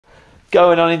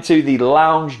going on into the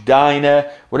lounge, diner,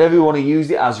 whatever you want to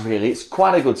use it as really. It's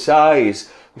quite a good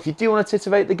size. If you do want to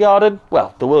titivate the garden,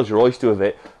 well, the world's your oyster with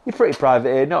it. You're pretty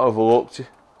private here, not overlooked.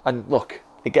 And look,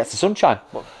 it gets the sunshine.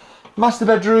 Master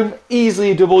bedroom,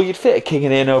 easily a double. You'd fit a king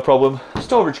in here, no problem.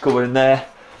 Storage cupboard in there.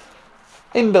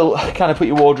 Inbuilt, kind of put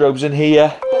your wardrobes in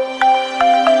here.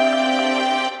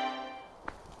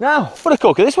 Now, what a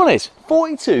corker this one is.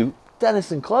 42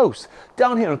 Dennison Close,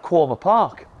 down here in Cormer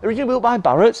Park. Originally built by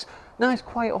Barrett's. Nice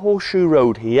quiet horseshoe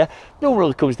road here. No one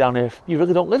really comes down here if you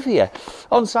really don't live here.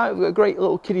 On site we've got a great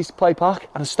little kiddies play park,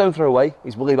 and a stone throw away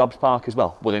is Willy Park as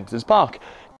well, Williamton's Park.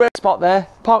 Great spot there,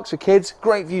 parks for kids,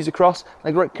 great views across,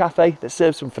 and a great cafe that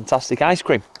serves some fantastic ice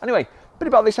cream. Anyway, a bit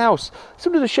about this house. It's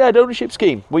under the shared ownership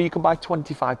scheme where you can buy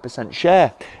 25%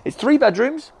 share. It's 3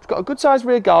 bedrooms, it's got a good sized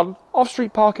rear garden,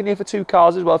 off-street parking here for 2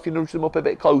 cars as well if you nudge them up a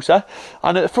bit closer.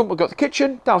 And at the front we've got the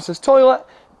kitchen, downstairs toilet,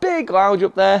 big lounge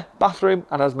up there, bathroom,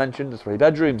 and as mentioned, the 3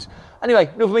 bedrooms. Anyway,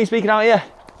 enough of me speaking out here.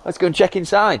 Let's go and check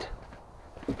inside.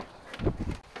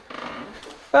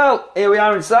 Well, here we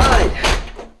are inside.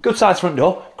 Good sized front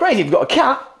door. Great, you've got a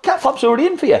cat. Cat flap's already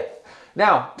in for you.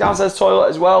 Now, downstairs toilet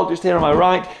as well, just here on my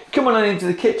right. Coming on into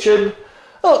the kitchen.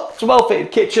 Oh, it's a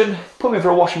well-fitted kitchen. Put me for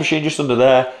a washing machine just under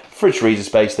there. Fridge freezer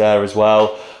space there as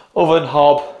well. Oven,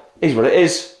 hob, is what it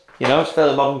is. You know, it's a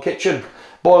fairly modern kitchen.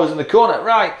 Boilers in the corner.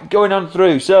 Right, going on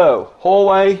through. So,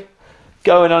 hallway,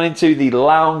 going on into the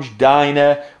lounge,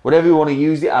 diner, whatever you want to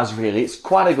use it as really. It's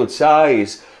quite a good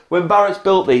size. When Barrett's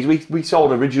built these, we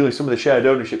sold originally some of the shared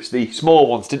ownerships. The small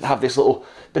ones didn't have this little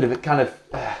bit of a kind of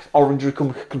orangery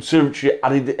conservatory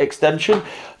added extension.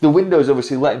 The windows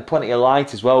obviously letting plenty of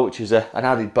light as well, which is an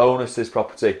added bonus to this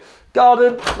property.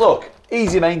 Garden, look,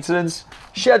 easy maintenance.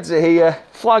 Sheds are here,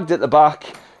 flagged at the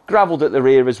back, gravelled at the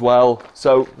rear as well,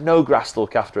 so no grass to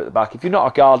look after at the back. If you're not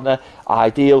a gardener,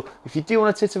 ideal. If you do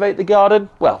want to titivate the garden,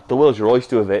 well, the world's your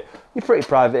oyster with it. You're pretty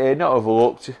private here, not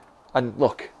overlooked, and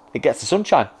look, it gets the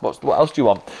sunshine. What else do you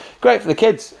want? Great for the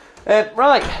kids.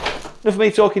 Right, enough of me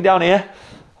talking down here.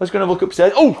 Let's go and have a look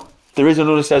upstairs. Oh, there is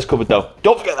another stairs cupboard though.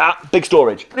 Don't forget that, big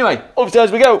storage. Anyway, upstairs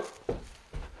we go.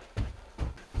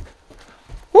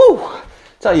 Woo!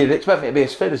 Tell you, you'd expect me to be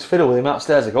as fit as fiddle with the amount of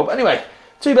stairs I go up. Anyway,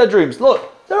 2 bedrooms. Look,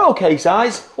 they're okay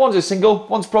size. One's a single,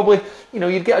 one's probably, you know,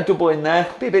 you'd get a double in there.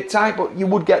 Be a bit tight, but you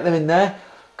would get them in there.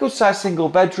 Good size single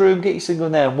bedroom. Get your single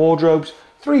in there and wardrobes.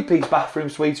 3-piece bathroom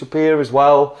suite up here as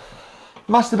well.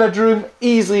 Master bedroom,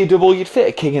 easily a double. You'd fit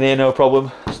a king in here, no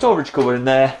problem. Storage cupboard in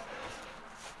there.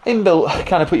 Inbuilt,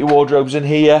 kind of put your wardrobes in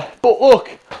here. But look,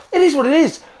 it is what it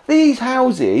is. These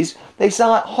houses, they sell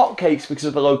like hotcakes because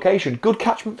of the location. Good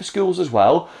catchment for schools as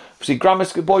well. Obviously,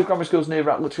 boys' grammar school's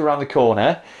literally around the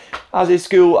corner. As is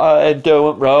school in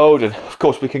Derwent Road. And of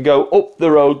course, we can go up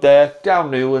the road there, down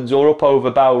Newlands, or up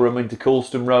over Bowram into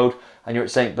Coulston Road. And you're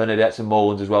at St Bernadette's and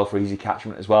Morelands as well for easy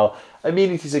catchment as well.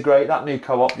 Amenities are great. That new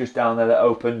co-op just down there that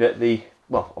opened at the,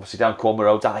 well, obviously down Cormer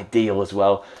Road's ideal as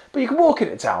well. But you can walk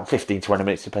into town 15-20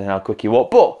 minutes depending on how quick you walk.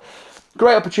 But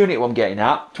great opportunity what I'm getting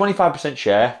at. 25%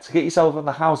 share to get yourself on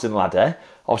the housing ladder.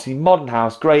 Obviously modern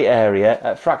house, great area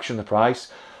at a fraction of the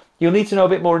price. You'll need to know a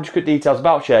bit more intricate details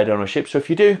about shared ownership, so if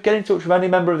you do, get in touch with any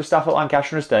member of the staff at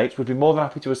Lancaster Estates. We'd be more than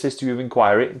happy to assist you with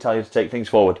inquiry and tell you to take things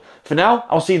forward. For now,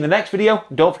 I'll see you in the next video,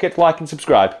 and don't forget to like and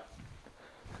subscribe.